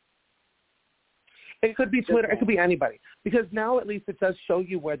 It could be Twitter. It could be anybody. Because now at least it does show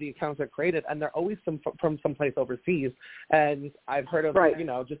you where the accounts are created, and they're always from someplace overseas. And I've heard of,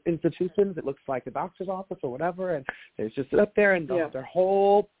 just institutions. It looks like a doctor's office or whatever, and it's just up there, and their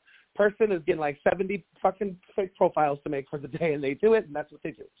whole person is getting like 70 fucking fake profiles to make for the day, and they do it, and that's what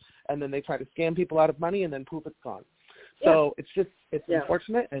they do. And then they try to scam people out of money, and then poof, it's gone. So it's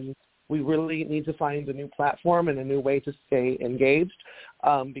unfortunate, and we really need to find a new platform and a new way to stay engaged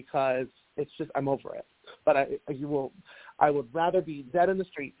because it's just, I'm over it. But I would rather be dead in the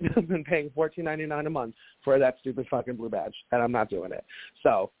street than paying $14.99 a month for that stupid fucking blue badge, and I'm not doing it.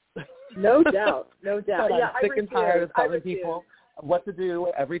 So no doubt. I'm sick and tired of telling people what to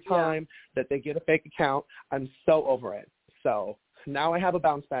do every time that they get a fake account. I'm so over it. So now I have a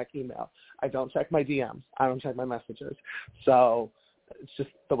bounce back email. I don't check my DMs. I don't check my messages. So it's just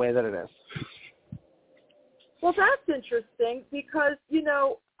the way that it is. Well, that's interesting because,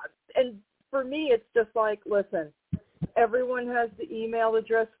 and for me it's just like, listen, everyone has the email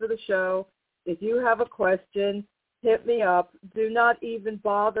address for the show. If you have a question, hit me up. Do not even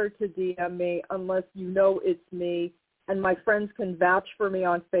bother to DM me unless you know it's me. And my friends can vouch for me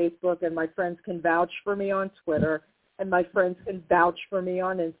on Facebook, and my friends can vouch for me on Twitter, and my friends can vouch for me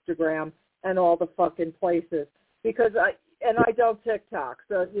on Instagram and all the fucking places. Because I don't TikTok.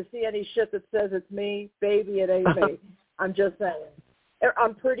 So if you see any shit that says it's me, baby, it ain't me. I'm just saying.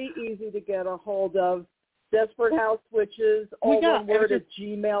 I'm pretty easy to get a hold of. Desperate House Witches, all one word at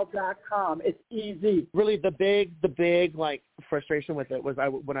gmail.com. It's easy. Really, the big like frustration with it was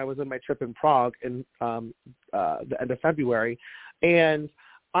when I was on my trip in Prague in the end of February, and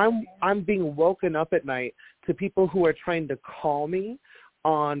I'm being woken up at night to people who are trying to call me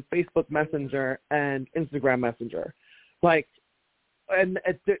on Facebook Messenger and Instagram Messenger, and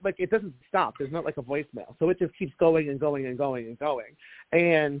it doesn't stop. There's not like a voicemail, so it just keeps going and going and going and going,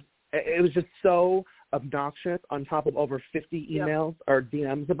 and it was just so obnoxious on top of over 50 emails or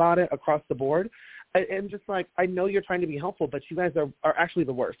DMs about it across the board. And just like, I know you're trying to be helpful, but you guys are actually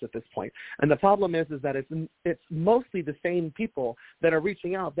the worst at this point. And the problem is that it's mostly the same people that are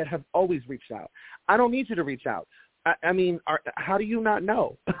reaching out that have always reached out. I don't need you to reach out. I mean, how do you not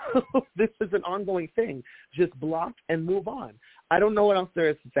know? This is an ongoing thing. Just block and move on. I don't know what else there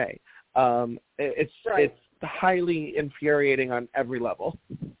is to say. It's highly infuriating on every level.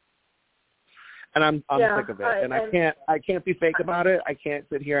 And I'm sick of it, and I can't be fake about it. I can't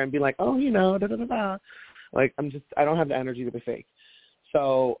sit here and be like, oh, da da da da. Like I don't have the energy to be fake.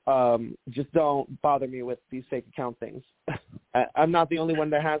 So just don't bother me with these fake account things. I'm not the only one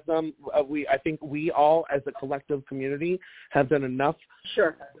that has them. I think we all, as a collective community, have done enough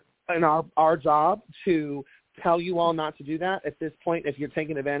in our job to tell you all not to do that. At this point, if you're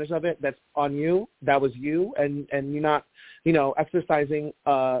taking advantage of it, that's on you. That was you, and you're not, exercising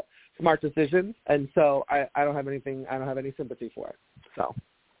smart decisions, and so I don't have any sympathy for it. So,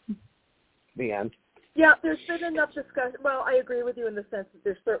 the end. Yeah, there's been enough discussion. Well, I agree with you in the sense that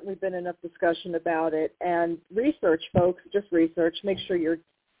there's certainly been enough discussion about it. And research, folks, just research. Make sure you're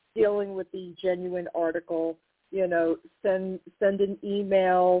dealing with the genuine article. send an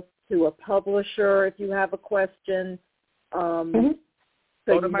email to a publisher if you have a question. So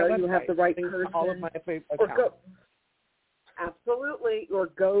go to my website. You have the right person. All of my accounts. Absolutely, or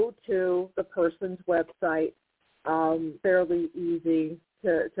go to the person's website. Fairly easy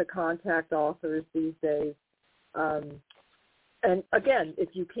to contact authors these days. And again, if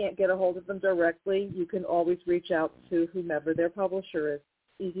you can't get a hold of them directly, you can always reach out to whomever their publisher is.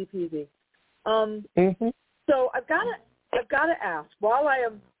 Easy peasy. So I've got to ask, while I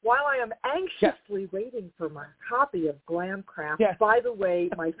am anxiously waiting for my copy of Glamcraft. Yes. By the way,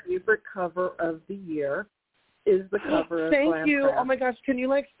 my favorite cover of the year is the cover of Thank Glamcraft. you. Oh my gosh, can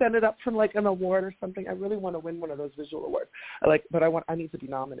you send it up for an award or something? I really want to win one of those visual awards. But I need to be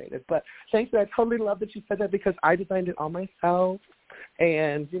nominated. But thank you. I totally love that you said that because I designed it all myself.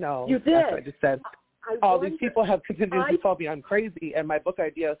 And you did. That's what I just said. All these people have continued to call me I'm crazy, and my book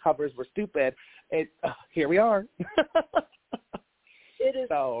idea covers were stupid. Here we are. It is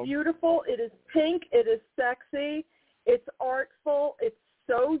beautiful. It is pink. It is sexy. It's artful. It's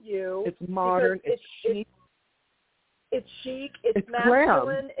so you. It's modern. It's chic. It's chic. It's Glam.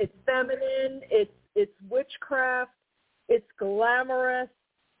 masculine. It's feminine. It's witchcraft. It's glamorous.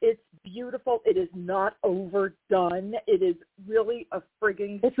 It's beautiful. It is not overdone. It is really a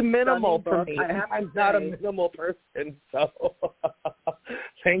frigging. It's minimal for book. me. I'm not a minimal person, so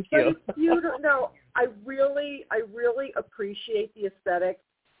thank you. But it's beautiful. No, I really appreciate the aesthetic.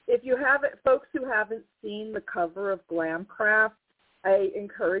 If you haven't, folks who haven't seen the cover of Glamcraft, I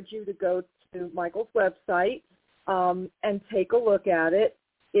encourage you to go to Michael's website and take a look at it.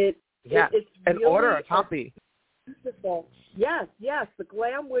 It's and really order a copy. Beautiful. Yes,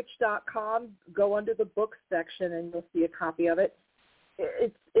 theglamwitch.com. Go under the books section and you'll see a copy of it.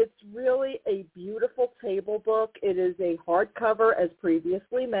 It's really a beautiful table book. It is a hardcover, as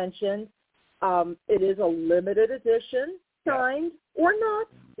previously mentioned. It is a limited edition, signed or not,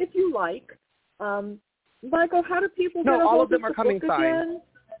 if you like. Michael, how do people get a hold of the book again? No, all of them are coming signed.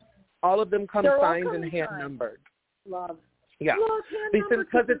 All of them come signed and hand numbered. Love. Yeah.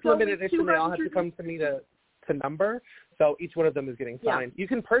 Because it's limited edition, they all have to come to me to number, so each one of them is getting signed. You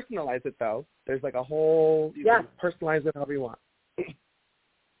can personalize it, though. There's a whole, you can personalize it however you want.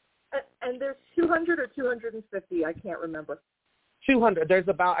 And there's 200 or 250, I can't remember. 200. There's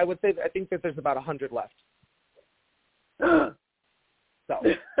about, I think that there's about 100 left. So,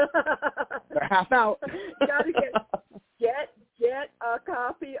 they're half out. Gotta get a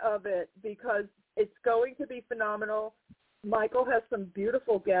copy of it because it's going to be phenomenal. Michael has some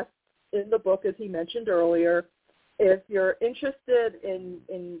beautiful guests in the book, as he mentioned earlier. If you're interested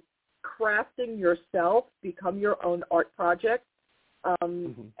in crafting yourself, become your own art project,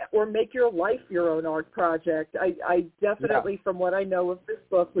 or make your life your own art project. I definitely, from what I know of this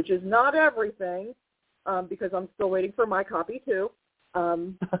book, which is not everything, because I'm still waiting for my copy too.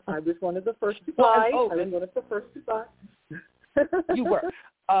 I was one of the first to buy. You were.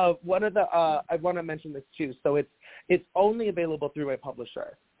 One of the I want to mention this too. So it's only available through a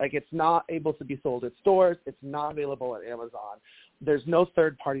publisher. It's not able to be sold at stores. It's not available at Amazon. There's no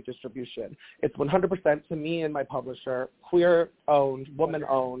third-party distribution. It's 100% to me and my publisher, queer-owned,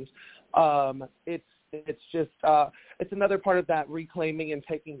 woman-owned. It's just it's another part of that reclaiming and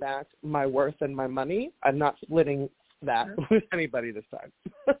taking back my worth and my money. I'm not splitting that with anybody this time.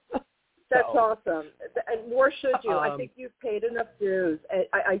 That's awesome. And more should you. I think you've paid enough dues.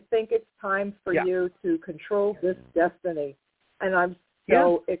 I think it's time for you to control this destiny. And I'm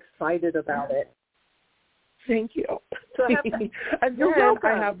so excited about it. Thank you. So and then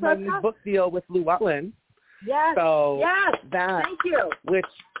I have my new book deal with Llewellyn. Yes. So thank you. Which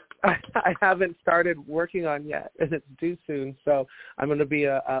I haven't started working on yet, and it's due soon. So I'm going to be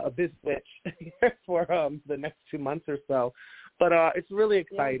a biz bitch here for the next 2 months or so. But it's really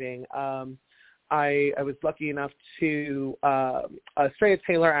exciting. I was lucky enough to Estrella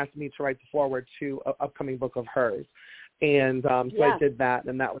Taylor asked me to write the foreword to an upcoming book of hers. And so I did that,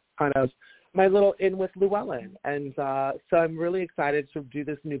 and that was kind of my little in with Llewellyn. And so I'm really excited to do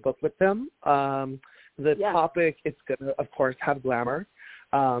this new book with them. The topic, it's going to, of course, have glamour.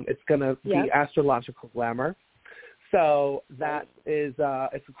 It's going to be astrological glamour. So that is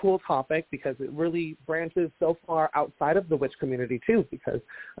it's a cool topic because it really branches so far outside of the witch community, too, because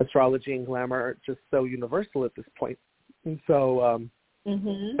astrology and glamour are just so universal at this point. And so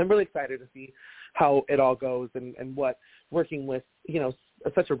I'm really excited to see how it all goes and what working with,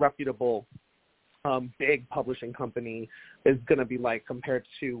 such a reputable big publishing company is going to be like compared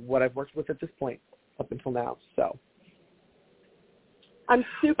to what I've worked with at this point up until now. So I'm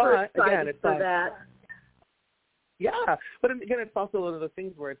super excited for that. Yeah, but again, it's also one of those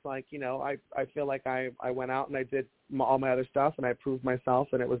things where it's like, I feel like I went out and I did all my other stuff and I proved myself,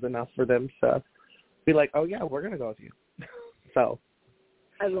 and it was enough for them to be like, oh yeah, we're gonna go with you. So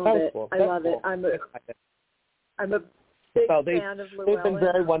I love it. Cool. I love it. I'm a big fan of Llewellyn. They've been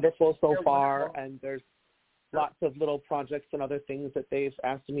very wonderful so They're far, wonderful. and there's lots of little projects and other things that they've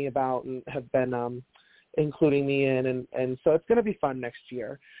asked me about and have been including me in, and so it's going to be fun next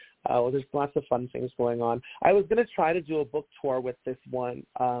year. There's lots of fun things going on. I was going to try to do a book tour with this one,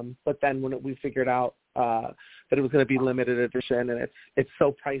 but then when we figured out that it was going to be limited edition, and it's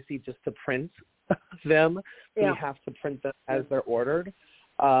so pricey just to print them, we have to print them as they're ordered.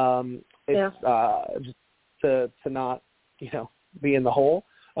 It's just to not, be in the hole.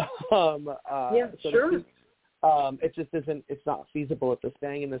 Sure. It just isn't. It's not feasible at this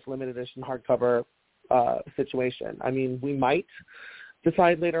staying in this limited edition hardcover situation. I mean, we might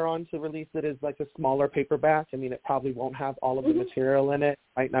decide later on to release it as like a smaller paperback. I mean, it probably won't have all of the material in it.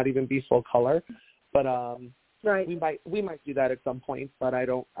 Might not even be full color, but right. we might do that at some point. But I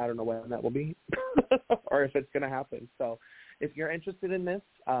don't know when that will be, or if it's going to happen. So, if you're interested in this,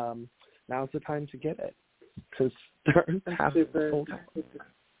 now's the time to get it, because they're half sold out.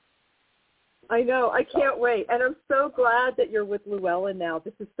 I know. I can't wait. And I'm so glad that you're with Llewellyn now.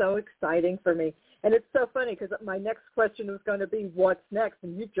 This is so exciting for me. And it's so funny because my next question was going to be what's next,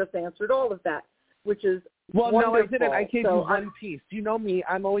 and you just answered all of that, which is wonderful. No, I didn't. I gave you one piece. You know me.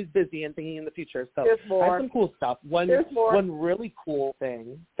 I'm always busy and thinking in the future. So there's more. I have some cool stuff. One really cool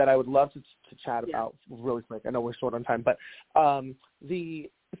thing that I would love to chat about really quick. I know we're short on time, but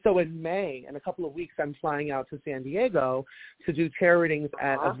so in May, in a couple of weeks, I'm flying out to San Diego to do tarot readings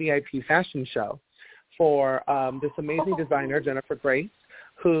at a VIP fashion show for this amazing designer, Jennifer Grace,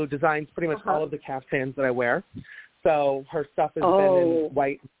 who designs pretty much all of the caftans that I wear. So her stuff has been in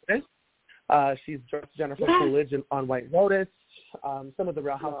White Lotus. She's dressed Jennifer Coolidge on White Lotus. Some of the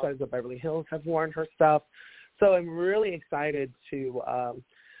Real Housewives of Beverly Hills have worn her stuff. So I'm really excited to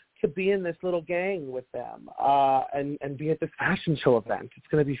be in this little gang with them and be at this fashion show event. It's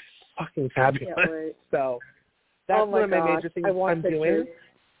going to be fucking fabulous. So that's one of my major things I'm doing.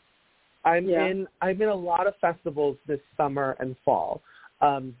 I'm in a lot of festivals this summer and fall.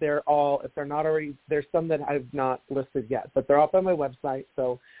 They're all, if they're not already, there's some that I've not listed yet, but they're up on my website.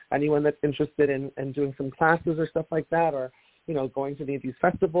 So anyone that's interested in doing some classes or stuff like that, or, going to any of these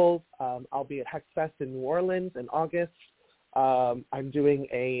festivals, I'll be at Herkes Fest in New Orleans in August. I'm doing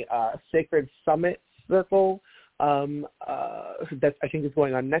a Sacred Summit circle that I think is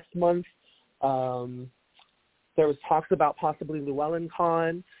going on next month. There was talks about possibly Llewellyn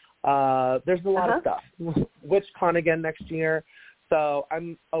Con. There's a lot of stuff. Witch Con again next year. So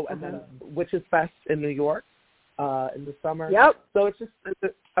and then Witches Fest in New York in the summer. Yep. So it's just,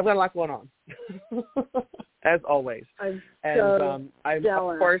 I've got a lot going on, as always. I of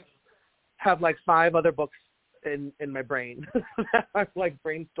course have like 5 other books in my brain. I'm like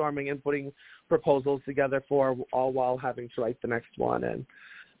brainstorming and putting proposals together for, all while having to write the next one,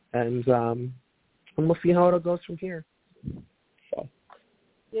 and we'll see how it goes from here. So.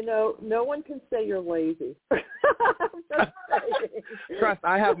 No one can say you're lazy. Trust,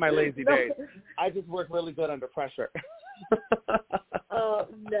 I have my lazy days. I just work really good under pressure.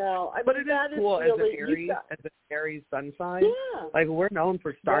 No. But it is cool as an Aries sun sign. Yeah. Like, we're known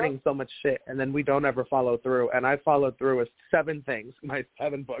for starting so much shit, and then we don't ever follow through. And I followed through with 7 things, my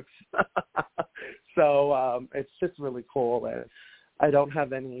 7 books. So it's just really cool. And I don't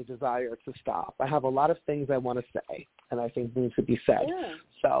have any desire to stop. I have a lot of things I want to say, and I think need to be said. Yeah.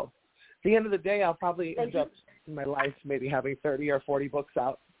 So at the end of the day, I'll probably end up in my life maybe having 30 or 40 books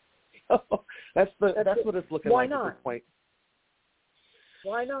out. So that's what it's looking like at this point.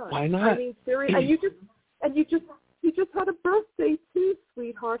 Why not? Why not? I mean, seriously, and you just had a birthday too,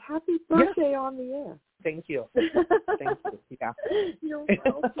 sweetheart. Happy birthday on the air. Thank you. Thank you. Yeah. You're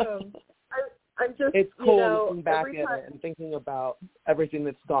welcome. I'm just, it's cool looking back at it and thinking about everything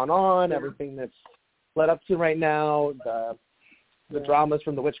that's gone on, everything that's led up to right now, the dramas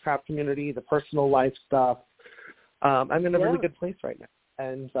from the witchcraft community, the personal life stuff. I'm in a really good place right now,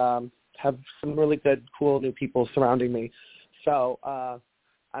 and have some really good, cool new people surrounding me. So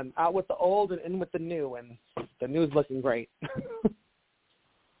I'm out with the old and in with the new, and the new's looking great.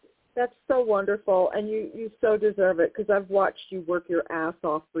 That's so wonderful, and you so deserve it, because I've watched you work your ass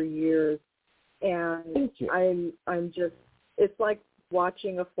off for years, and I'm just, it's like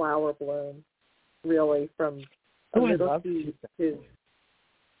watching a flower bloom, really, from a little seed to,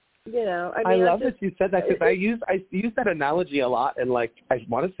 I love that you said that, because I use that analogy a lot, and like, I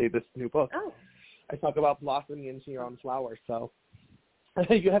want to say this new book. I talk about blossoming into your own flower, so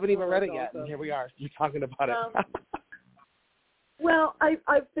You haven't even read it yet, awesome. and here we are. You're talking about it. Well,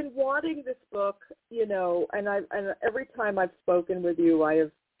 I've been wanting this book, and every time I've spoken with you, I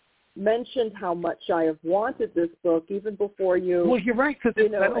have mentioned how much I have wanted this book, even before you. Well, you're right, because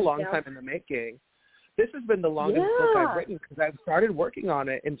it's been a long time in the making. This has been the longest book I've written, because I've started working on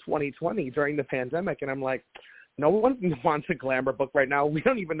it in 2020 during the pandemic, and I'm like, no one wants a glamour book right now. We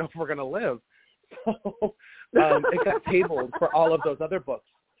don't even know if we're going to live. So it got tabled for all of those other books.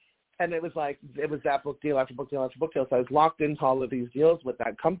 And it was that book deal after book deal after book deal. So I was locked into all of these deals with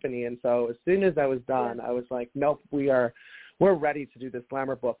that company. And so as soon as I was done, I was like, nope, we're ready to do this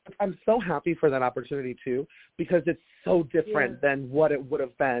glamour book. I'm so happy for that opportunity, too, because it's so different than what it would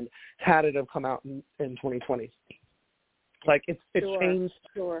have been had it have come out in 2020. Like, it's changed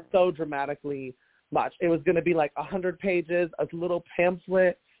so dramatically much. It was going to be like 100 pages, a little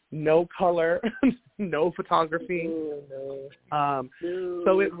pamphlet, no color, no photography.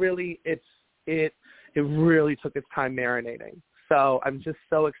 So it really took its time marinating. So I'm just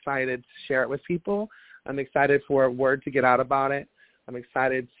so excited to share it with people. I'm excited for word to get out about it. I'm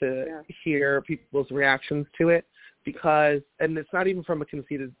excited to hear people's reactions to it, because, and it's not even from a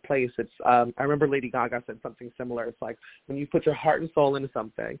conceited place. It's I remember Lady Gaga said something similar. It's like, when you put your heart and soul into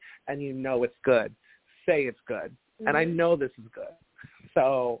something and you know it's good, say it's good. Mm-hmm. And I know this is good.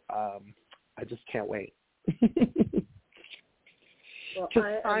 So I just can't wait. Well, just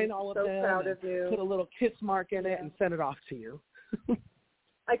sign all of so them, proud of you. Put a little kiss mark in it, and send it off to you.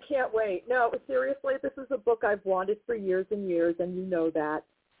 I can't wait. No, seriously, this is a book I've wanted for years and years, and you know that.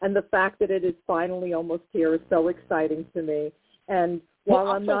 And the fact that it is finally almost here is so exciting to me. And while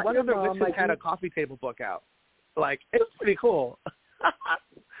I'm not your mom, I had a coffee table book out. Like, it's pretty cool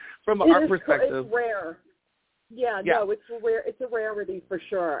from an art perspective. It's rare. Yeah, no, it's rare. It's a rarity for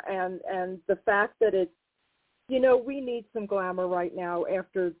sure. And the fact that it's, we need some glamour right now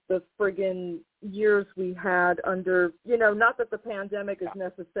after the friggin' years we had under, not that the pandemic is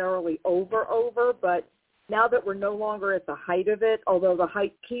necessarily over, but now that we're no longer at the height of it, although the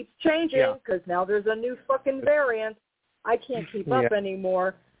height keeps changing because now there's a new fucking variant, I can't keep up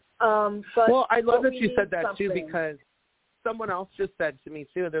anymore. But I love that you said that something. too, because someone else just said to me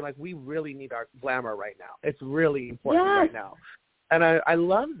too, they're like, we really need our glamour right now. It's really important right now. And I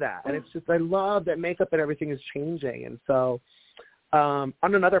love that. And it's just, I love that makeup and everything is changing. And so on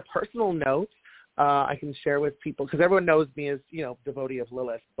another personal note, I can share with people, because everyone knows me as, devotee of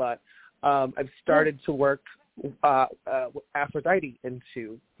Lilith, but I've started to work Aphrodite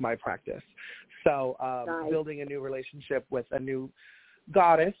into my practice. So building a new relationship with a new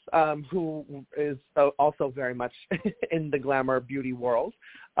goddess who is also very much in the glamour beauty world.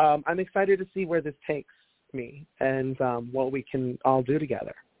 I'm excited to see where this takes me and what we can all do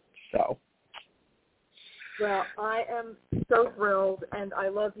together. So. Well, I am so thrilled, and I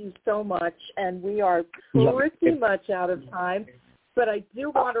love you so much, and we are pretty much out of time. But I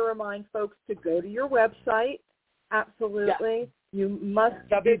do want to remind folks to go to your website. Absolutely. Yes. You must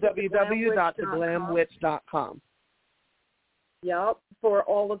www.theglamwitch.com. Yep, for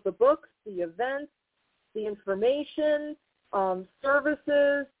all of the books, the events, the information,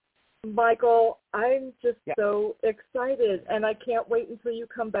 services. Michael, I'm just so excited, and I can't wait until you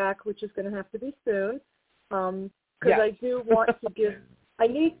come back, which is going to have to be soon, because I do want to give. I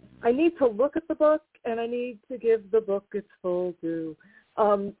need to look at the book, and I need to give the book its full due.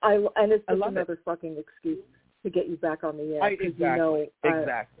 And it's just another fucking excuse to get you back on the air. Exactly.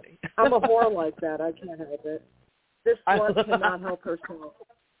 I'm a whore like that. I can't help it. This one cannot help herself.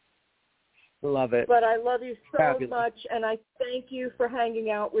 Love it. But I love you so much, and I thank you for hanging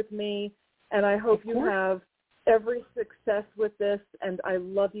out with me, and I hope you have every success with this, and I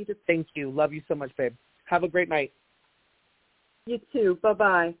love you to... Thank you. Love you so much, babe. Have a great night. You too.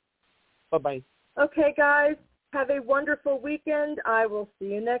 Bye-bye. Bye-bye. Okay, guys, have a wonderful weekend. I will see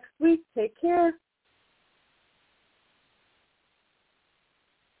you next week. Take care.